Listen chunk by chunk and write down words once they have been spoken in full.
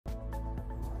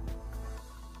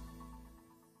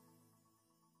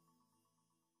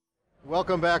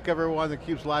Welcome back everyone,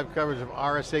 theCUBE's live coverage of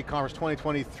RSA Conference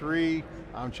 2023.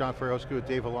 I'm John Furrier with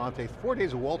Dave Vellante. 4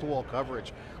 days of wall-to-wall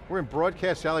coverage. We're in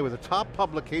Broadcast Alley where the top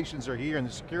publications are here in the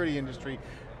security industry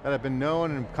that have been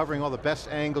known and covering all the best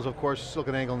angles. Of course,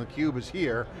 SiliconANGLE and theCUBE is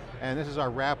here. And this is our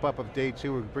wrap up of day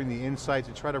two. We bring the insights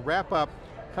and try to wrap up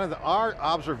kind of our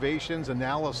observations,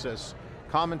 analysis,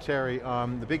 commentary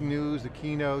on the big news, the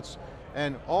keynotes,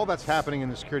 and all that's happening in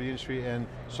the security industry. And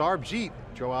Sarbjeet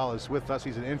Johal is with us.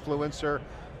 He's an influencer,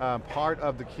 part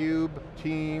of the theCUBE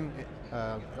team,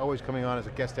 always coming on as a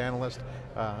guest analyst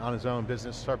on his own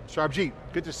business. Sarbjeet,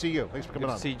 good to see you. Thanks for coming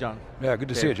on. Good to see you, John. Yeah, good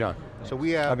to see you, John. So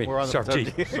we have, we're on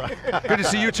Sarbjeet. Good to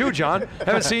see you too, John.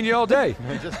 Haven't seen you all day.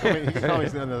 Just call me, you can call me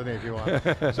another name if you want.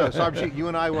 So Sarbjeet, you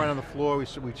and I were on the floor.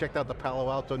 We checked out the Palo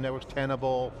Alto Networks,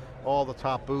 Tenable, all the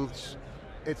top booths.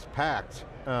 It's packed.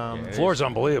 Floor's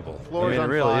unbelievable. Floor's on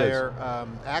really fire.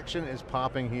 Action is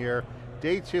popping here.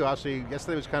 Day two, obviously,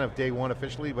 yesterday was kind of day one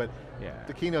officially, but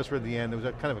the keynotes were at the end. It was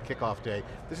kind of a kickoff day.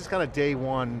 This is kind of day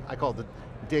one. I call it the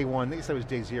day one. They said it was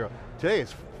day zero. Today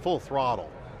it's full throttle.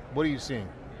 What are you seeing?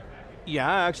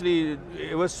 Yeah, actually,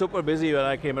 it was super busy when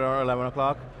I came around 11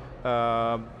 o'clock.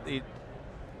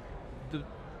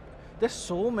 There's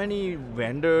so many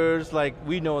vendors, like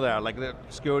we know that, like the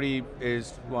security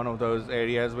is one of those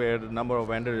areas where the number of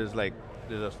vendors is like,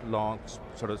 there's a long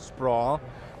sort of sprawl.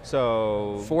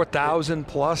 So 4,000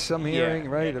 plus, I'm hearing,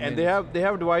 right? And they have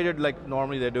divided, like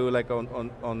normally they do, like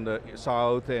on the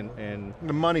south and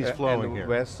the money's flowing and the here.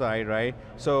 West side, right?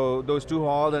 So those two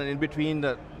halls, and in between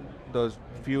those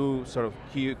few sort of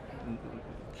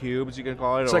cubes, you can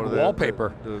call it. It's like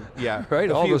wallpaper. Yeah,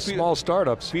 right. All the small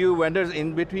startups. Few vendors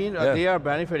in between, they are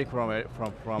benefiting from it.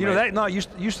 You know, that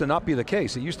used to not be the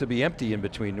case. It used to be empty in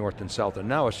between north and south, and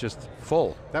now it's just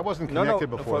full. That wasn't connected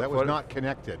before. That was not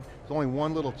connected. There's only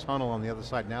one little tunnel on the other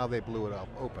side. Now they blew it up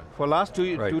open. For last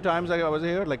two times I was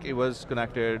here, like it was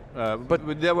connected,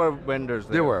 but there were vendors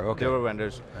there. There were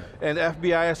vendors. And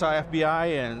FBI, I saw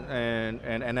FBI and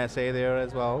NSA there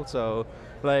as well. So,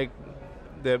 like,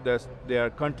 there are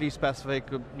country-specific,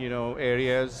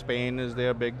 areas. Spain is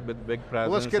there, big presence. Well,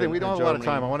 let's get in. We don't have a lot of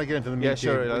time. I want to get into the meat. Yeah,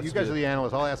 sure. You guys are the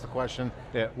analysts. I'll ask the question.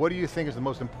 Yeah. What do you think is the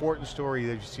most important story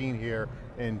that you've seen here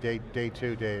in day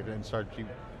two, Dave, and Sarbjeet?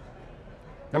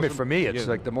 I mean, for me, it's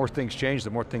like the more things change, the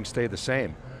more things stay the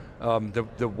same.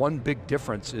 The one big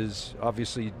difference is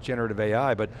obviously generative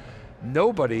AI, but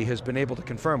nobody has been able to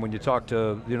confirm when you talk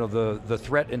to the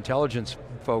threat intelligence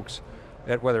folks,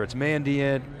 at whether it's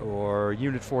Mandiant or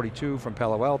Unit 42 from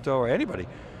Palo Alto or anybody,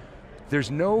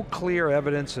 there's no clear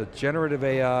evidence that generative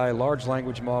AI, large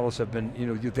language models have been,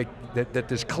 that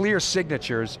there's clear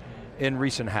signatures in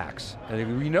recent hacks.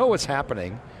 And we know what's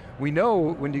happening. We know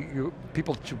when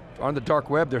people on the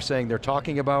dark web, they're saying they're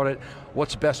talking about it,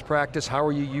 what's best practice, how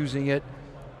are you using it,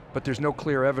 but there's no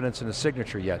clear evidence in the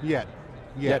signature yet. Yet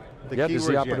is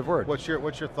the operative word. What's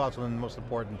your thoughts on the most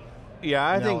important? Yeah,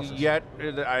 I analysis? think yet,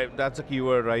 that's a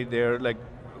keyword right there. Like,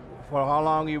 for how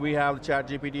long we have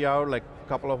ChatGPT out? Like a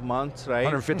couple of months, right?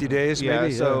 150 days,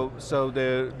 maybe? So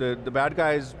the bad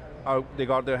guys, they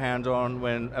got their hands on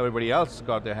when everybody else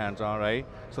got their hands on, right?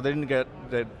 So they didn't get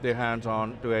their hands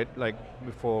on to it like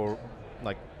before,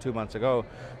 like 2 months ago.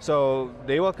 So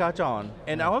they will catch on.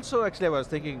 And also, actually, I was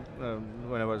thinking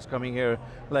when I was coming here,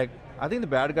 like, I think the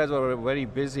bad guys were very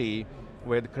busy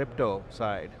with the crypto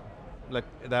side. Like,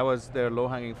 that was their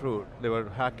low-hanging fruit. They were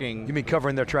hacking. You mean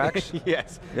covering their tracks?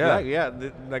 Yes. Yeah.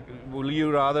 Like, will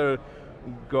you rather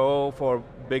go for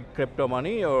big crypto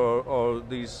money or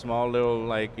these small little,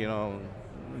 like,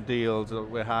 deals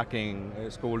with hacking a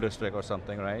school district or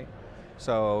something, right?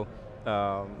 So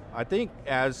I think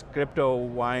as crypto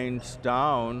winds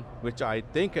down, which I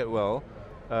think it will,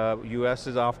 US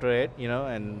is after it,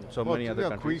 and so many other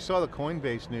countries. We saw the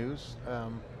Coinbase news.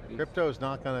 Crypto is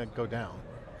not going to go down.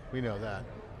 We know that.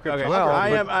 Okay, well,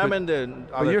 I'm in the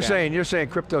other But you're saying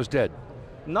crypto's dead.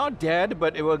 Not dead,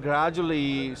 but it will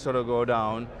gradually sort of go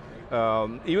down.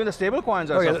 Even the stable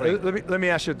coins are suffering. Let me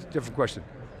ask you a different question.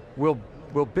 Will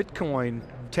Bitcoin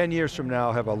 10 years from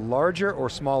now have a larger or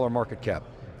smaller market cap?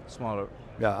 Smaller.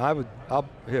 Yeah,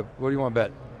 here, what do you want to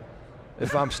bet?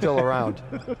 If I'm still around,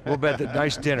 we'll bet the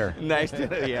nice dinner. Nice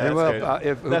dinner, yeah.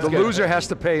 If the loser has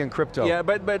to pay in crypto. Yeah,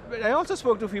 but I also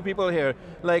spoke to a few people here.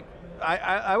 Like,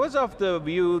 I was of the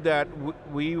view that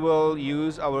we will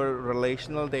use our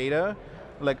relational data,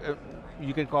 like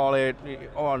you can call it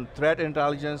on threat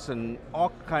intelligence, and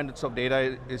all kinds of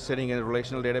data is sitting in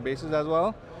relational databases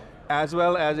as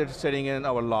well as it's sitting in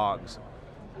our logs.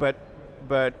 But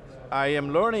I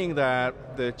am learning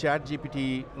that the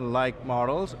ChatGPT-like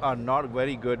models are not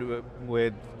very good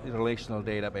with relational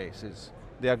databases.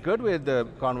 They are good with the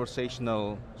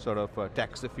conversational sort of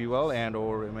text, if you will, and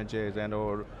or images, and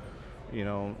or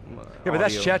yeah, but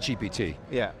that's ChatGPT.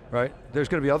 Yeah. Right? There's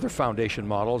going to be other foundation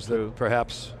models that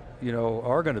perhaps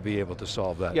are going to be able to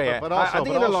solve that. Yeah, But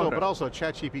also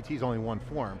ChatGPT is only one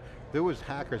form. There was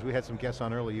hackers, we had some guests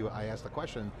on earlier, I asked the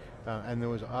question, and there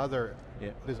was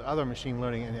there's other machine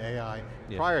learning and AI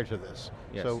prior to this.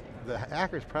 Yes. So the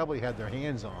hackers probably had their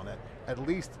hands on it at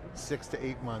least 6 to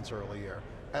 8 months earlier.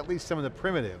 At least some of the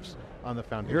primitives on the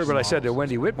foundation. You heard what I said to models.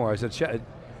 Wendy Whitmore, I said,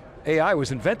 AI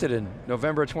was invented in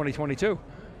November of 2022.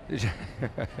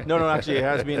 No, actually it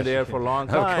has been there for a long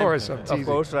time. Of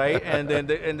course, right? And then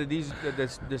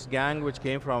this gang which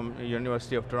came from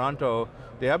University of Toronto,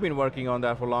 they have been working on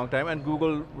that for a long time, and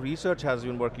Google Research has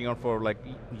been working on for like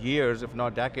years, if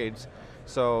not decades.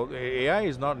 So AI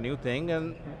is not a new thing,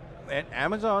 and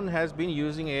Amazon has been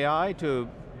using AI to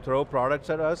throw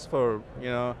products at us for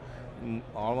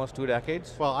almost 2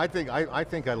 decades. Well, I think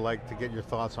I'd like to get your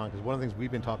thoughts on, because one of the things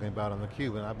we've been talking about on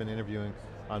theCUBE, and I've been interviewing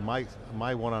on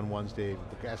my one-on-ones, Dave,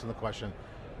 asking the question,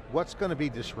 what's going to be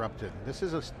disrupted? This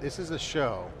is a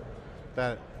show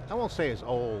that I won't say is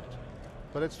old,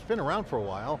 but it's been around for a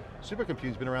while.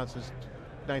 Supercomputing's been around since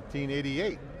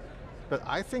 1988. But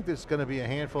I think there's going to be a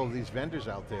handful of these vendors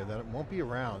out there that won't be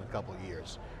around in a couple of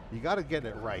years. You got to get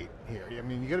it right here. I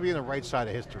mean, you got to be on the right side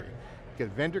of history. Get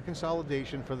vendor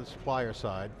consolidation for the supplier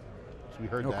side, so we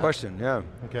heard that. No question, yeah.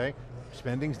 Okay,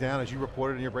 spending's down as you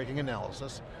reported in your breaking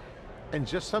analysis, and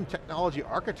just some technology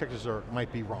architectures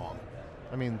might be wrong.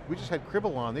 I mean, we just had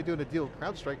Cribble on, they're doing a deal with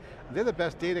CrowdStrike. They're the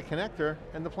best data connector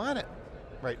in the planet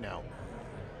right now.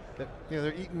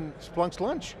 They're eating Splunk's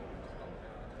lunch.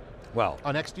 Well.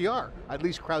 On XDR, at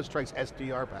least CrowdStrike's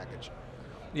SDR package.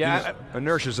 Yeah.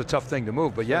 Inertia's a tough thing to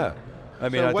move, but yeah. I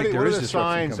mean, so I think there is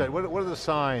disruption coming. What are the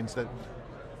signs that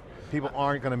people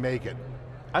aren't going to make it?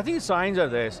 I think the signs are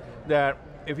this, that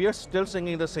if you're still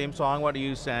singing the same song what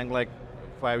you sang like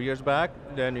 5 years back,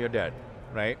 then you're dead,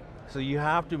 right? So you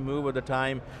have to move with the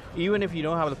time. Even if you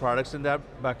don't have the products in that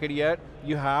bucket yet,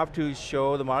 you have to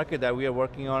show the market that we are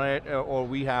working on it, or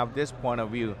we have this point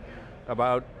of view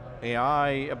about AI,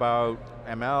 about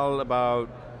ML, about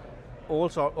all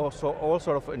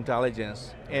sort of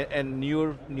intelligence and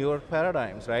newer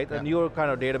paradigms, right? Yeah. A newer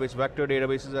kind of database, vector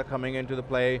databases are coming into the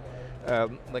play,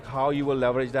 like how you will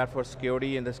leverage that for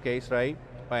security in this case, right?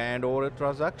 And or a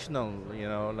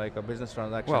transactional, like a business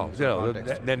transaction. Well,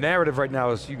 the narrative right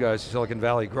now is you guys, Silicon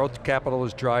Valley, growth capital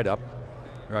is dried up,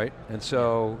 right? And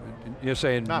so you're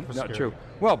saying not true.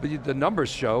 Well, but the numbers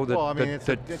show that, well, I mean,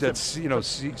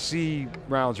 C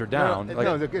rounds are down.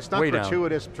 No, it's not way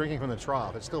gratuitous drinking from the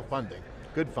trough. It's still funding,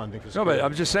 good funding for. No, but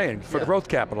I'm just saying for growth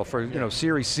capital, for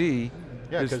Series C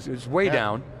is way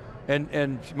down,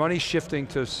 and money shifting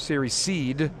to Series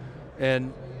Seed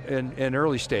and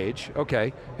early stage.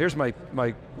 Okay, here's my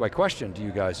question to you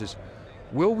guys is,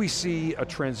 will we see a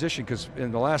transition, because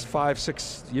in the last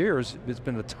 5-6 years, there's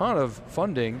been a ton of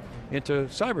funding into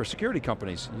cybersecurity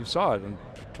companies. You saw it in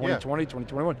 2020,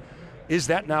 2021. Is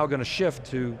that now going to shift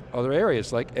to other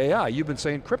areas like AI? You've been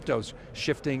saying crypto's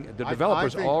shifting, the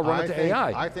developers all run into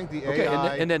AI. I think the okay,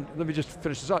 AI... and then let me just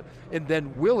finish this up. And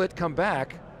then will it come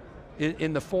back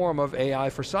in the form of AI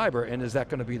for cyber, and is that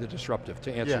going to be the disruptive,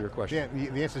 to answer your question? Yeah,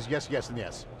 the answer is yes, yes, and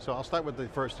yes. So I'll start with the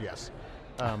first yes.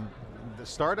 The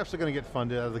startups are going to get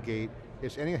funded out of the gate.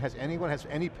 If anyone has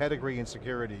any pedigree in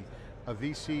security, a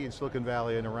VC in Silicon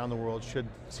Valley and around the world should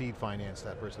seed finance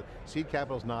that person. Seed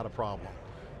capital is not a problem.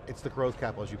 It's the growth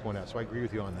capital, as you point out, so I agree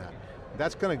with you on that.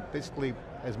 That's going to basically,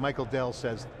 as Michael Dell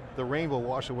says, the rain will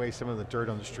wash away some of the dirt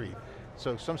on the street.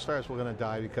 So some startups are going to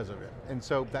die because of it. And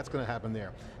so that's going to happen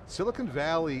there. Silicon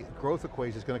Valley growth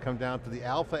equation is going to come down to the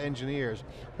alpha engineers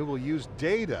who will use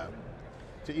data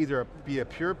to either be a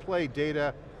pure play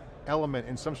data element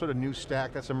in some sort of new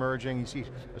stack that's emerging. You see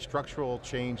a structural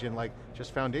change in like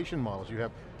just foundation models. You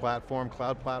have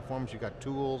cloud platforms, you got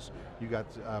tools, you got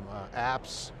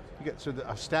apps, so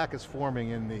a stack is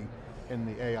forming in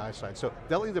the AI side. So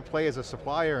they'll either play as a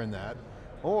supplier in that,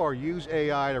 or use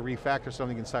AI to refactor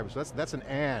something in cyber. So that's an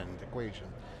and equation.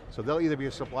 So they'll either be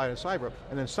a supplier to cyber,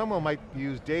 and then someone might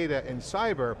use data in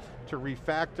cyber to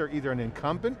refactor either an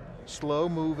incumbent, slow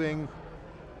moving,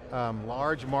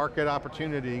 large market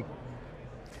opportunity,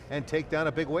 and take down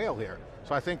a big whale here.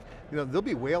 So I think there'll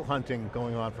be whale hunting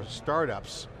going on for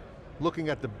startups, looking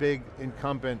at the big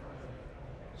incumbent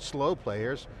slow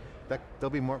players, that they'll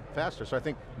be more faster. So I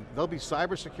think there'll be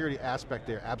cybersecurity aspect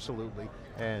there, absolutely,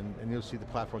 and you'll see the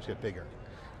platforms get bigger.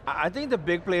 I think the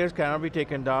big players cannot be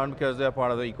taken down because they're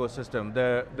part of the ecosystem.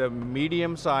 The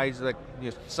medium-sized, like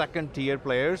second-tier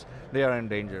players, they are in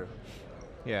danger.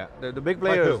 Yeah, the big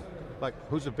players. Like who? Like,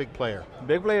 who's a big player?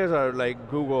 Big players are like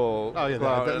Google. Oh yeah,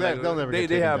 Cloud, they'll never get They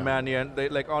taken have down. Mandiant. They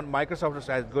like on Microsoft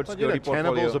has good But security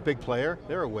portfolio. Tenable's a big player.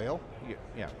 They're a whale.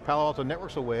 Yeah. Palo Alto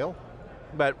Network's a whale.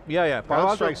 But yeah. Palo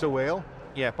Alto CrowdStrike's a whale.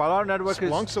 Yeah, Palo Alto Network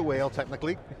Splunk's a whale,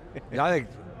 technically. Yeah, I think.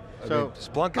 So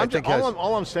Splunk, I think has.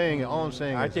 all I'm saying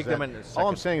I is take that, them in a second. all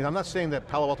I'm saying is I'm not saying that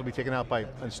Palo Alto will be taken out by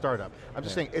a startup. I'm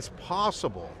just saying it's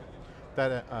possible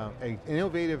that an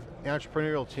innovative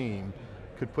entrepreneurial team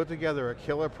could put together a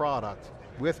killer product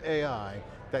with AI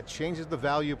that changes the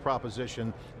value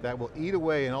proposition that will eat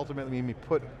away and ultimately mean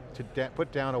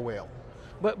put down a whale.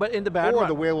 But in the bad Or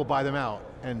the whale will buy them out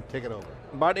and take it over.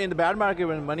 But in the bad market,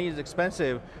 when money is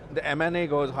expensive, the M&A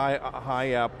goes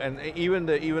high up, and even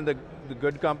the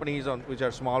good companies which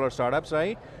are smaller startups,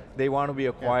 right? They want to be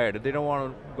acquired. Yeah. They don't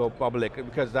want to go public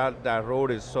because that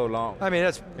road is so long. I mean,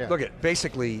 look at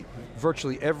basically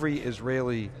virtually every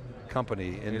Israeli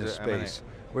company in this space,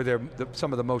 where they're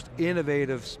some of the most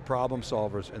innovative problem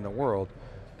solvers in the world,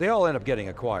 they all end up getting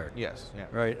acquired. Yes, yeah.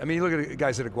 Right? I mean, you look at the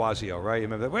guys at Aguazio, right? You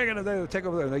remember, we're going to take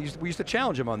over there. We used to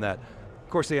challenge them on that. Of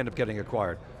course, they end up getting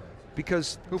acquired.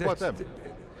 Because who bought them?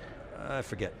 I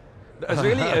forget.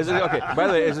 Okay, by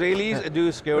the way, Israelis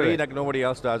do security like nobody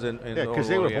else does in yeah, because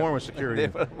they were born with security.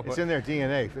 It's in their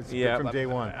DNA. It's from day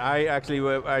one. I actually,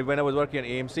 when I was working at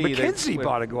AMC, McKinsey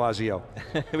bought Aguazio.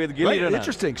 With Gilly. Right,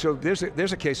 interesting. So there's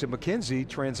a case of McKinsey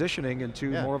transitioning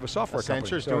into more of a software company.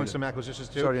 Accenture's doing some acquisitions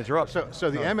too. Sorry to interrupt.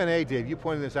 So the M&A, Dave, you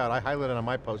pointed this out. I highlighted on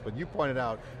my post, but you pointed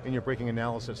out in your breaking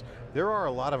analysis, there are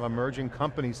a lot of emerging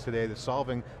companies today that are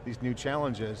solving these new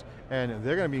challenges, and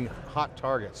they're going to be hot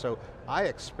targets. So I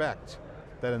expect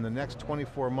that in the next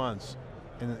 24 months,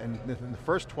 and in the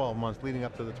first 12 months leading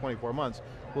up to the 24 months,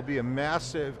 will be a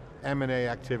massive M&A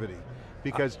activity.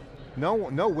 Because no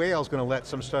whale's going to let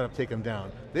some startup take them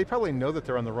down. They probably know that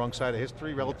they're on the wrong side of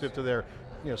history relative to their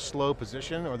slow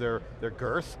position or their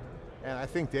girth, and I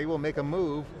think they will make a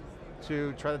move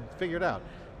to try to figure it out.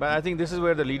 But I think this is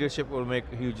where the leadership will make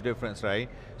a huge difference, right?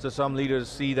 So some leaders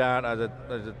see that as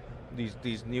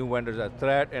these new vendors as a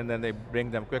threat, and then they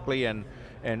bring them quickly and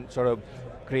sort of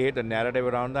create a narrative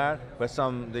around that, but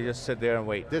some, they just sit there and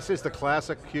wait. This is the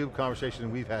classic CUBE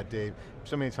conversation we've had, Dave,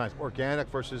 so many times. Organic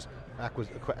versus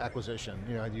acquisition.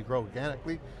 You grow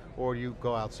organically, or you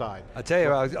go outside. I tell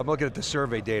you, I'm looking at the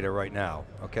survey data right now,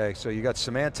 okay? So you got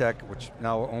Symantec, which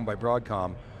now owned by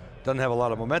Broadcom, doesn't have a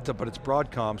lot of momentum, but it's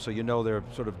Broadcom, so they're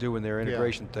sort of doing their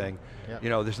integration thing.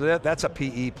 Yeah. That's a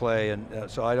PE play, and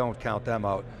so I don't count them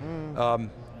out. Well,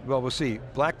 we'll see.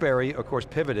 BlackBerry, of course,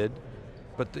 pivoted,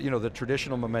 but the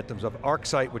traditional momentums of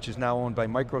ArcSight, which is now owned by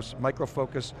Micro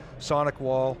Focus,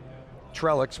 SonicWall,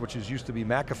 Trellix, which used to be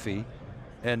McAfee,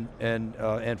 and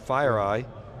FireEye.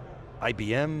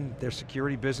 IBM, their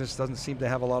security business doesn't seem to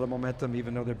have a lot of momentum,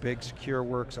 even though they're big.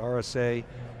 SecureWorks, RSA,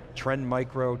 Trend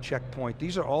Micro, Checkpoint.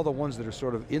 These are all the ones that are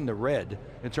sort of in the red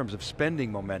in terms of spending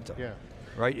momentum. Yeah.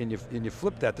 Right, and you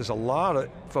flip that, there's a lot of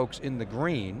folks in the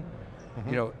green,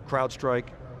 CrowdStrike,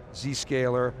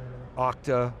 Zscaler,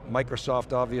 Okta,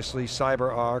 Microsoft obviously,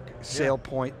 CyberArk,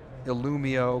 SailPoint,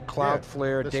 Illumio,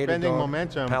 Cloudflare,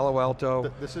 Datadog, Palo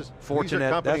Alto,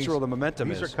 Fortinet, that's where the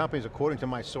momentum is. These are companies, according to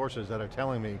my sources, that are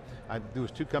telling me, there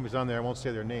was 2 companies on there, I won't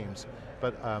say their names,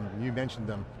 but you mentioned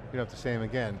them, you don't have to say them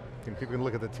again, people can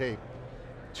look at the tape.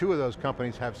 2 of those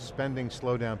companies have spending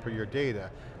slowdown per your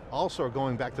data, also are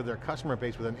going back to their customer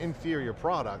base with an inferior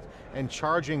product and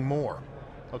charging more.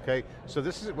 Okay, so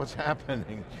this is what's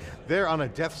happening. They're on a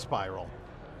death spiral,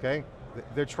 okay?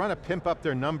 They're trying to pimp up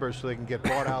their numbers so they can get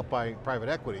bought out by private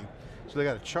equity, so they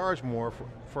got to charge more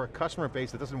for a customer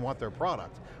base that doesn't want their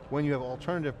product, when you have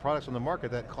alternative products on the market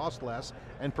that cost less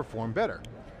and perform better.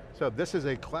 So this is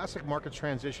a classic market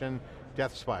transition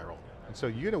death spiral. And so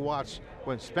you're going to watch,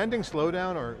 when spending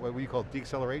slowdown, or what we call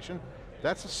deceleration,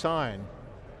 that's a sign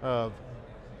of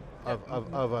an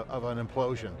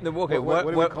implosion. Okay, what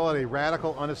do we call it? A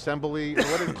radical unassembly?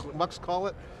 What did Mux call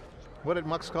it? What did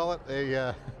Mux call it?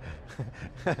 A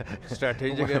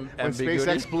strategic when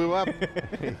SpaceX blew up.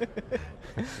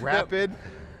 Rapid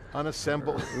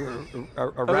unassemble.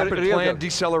 A rapid planned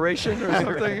deceleration or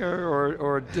something,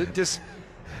 or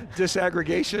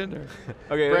disaggregation.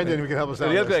 Or? Okay, Brendan, we can help us out.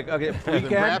 Real quick. Okay,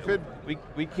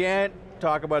 we can't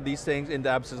talk about these things in the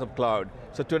absence of cloud.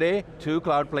 So today, 2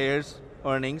 cloud players.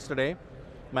 Earnings today,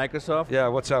 Microsoft. Yeah,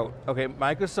 what's out? Okay,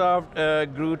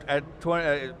 Microsoft grew at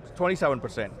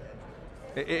 27%.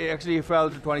 It actually fell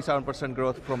to 27%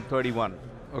 growth from 31.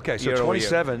 Okay, so year over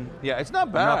 27. year. Yeah, it's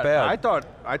not bad. Not bad.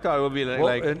 I thought it would be Well,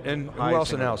 like. and who high else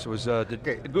single. announced? It was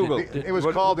Google. It was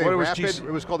what- called what a was rapid. GC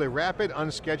It was called a rapid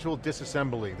unscheduled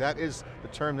disassembly. That is the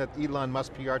term that Elon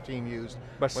Musk PR team used.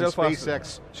 But when still faster.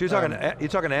 SpaceX. So you're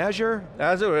talking Azure?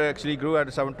 Azure actually grew at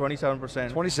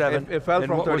 27%. 27. It fell And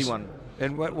from what was- 31.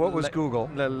 And what was Google?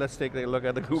 Let's take a look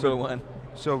at the Google one.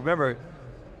 So remember,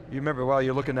 you remember while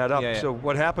you're looking that up, Yeah, yeah. so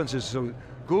what happens is, so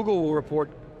Google will report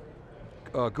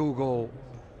Google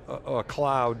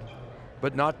Cloud,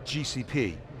 but not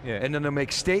GCP. Yeah. And then they'll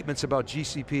make statements about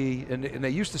GCP, and they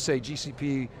used to say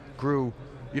GCP grew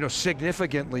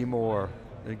significantly more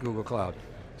than Google Cloud.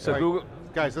 So All right, Google.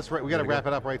 guys, we got to wrap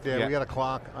it up right there. Yeah. We got a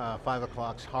clock, 5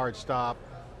 o'clock's hard stop.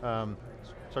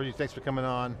 Sarbjeet, thanks for coming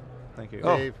on. Thank you.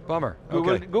 Dave. Oh, bummer.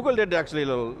 Google, Okay. Google did actually a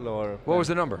little lower. What was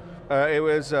the number? It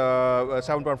was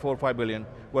 7.45 billion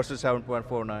versus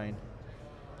 7.49.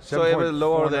 So it was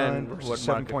lower than what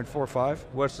 7.45?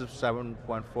 versus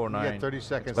 7.49. You got 30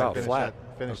 seconds Wow, to finish flat.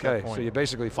 finish Okay, that point. so you're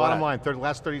basically flat. Bottom line,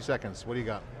 last 30 seconds. What do you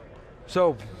got?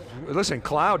 So, listen,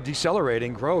 cloud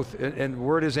decelerating growth, and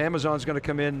word is Amazon's going to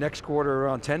come in next quarter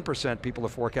around 10%, people are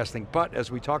forecasting, but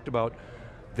as we talked about,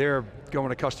 they're going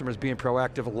to customers being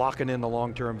proactive, locking in the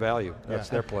long-term value. That's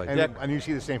their play. And you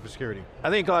see the same for security. I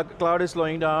think cloud is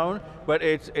slowing down, but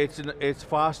it's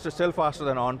faster, still faster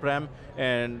than on-prem,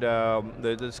 and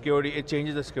the security, it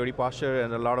changes the security posture,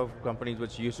 and a lot of companies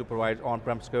which used to provide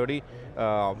on-prem security,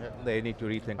 they need to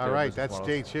rethink All their right, business that's models.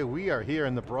 day 2. We are here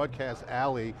in the broadcast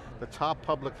alley. The top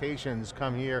publications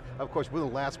come here. Of course, we're the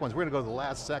last ones. We're going to go to the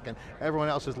last second. Everyone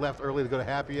else has left early to go to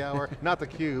happy hour. Not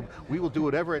theCUBE. We will do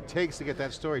whatever it takes to get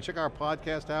that story. Check our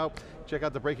podcast out. Check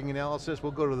out the breaking analysis.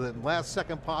 We'll go to the last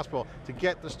second possible to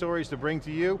get the stories to bring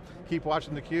to you. Keep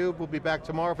watching theCUBE. We'll be back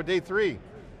tomorrow for day 3.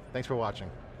 Thanks for watching.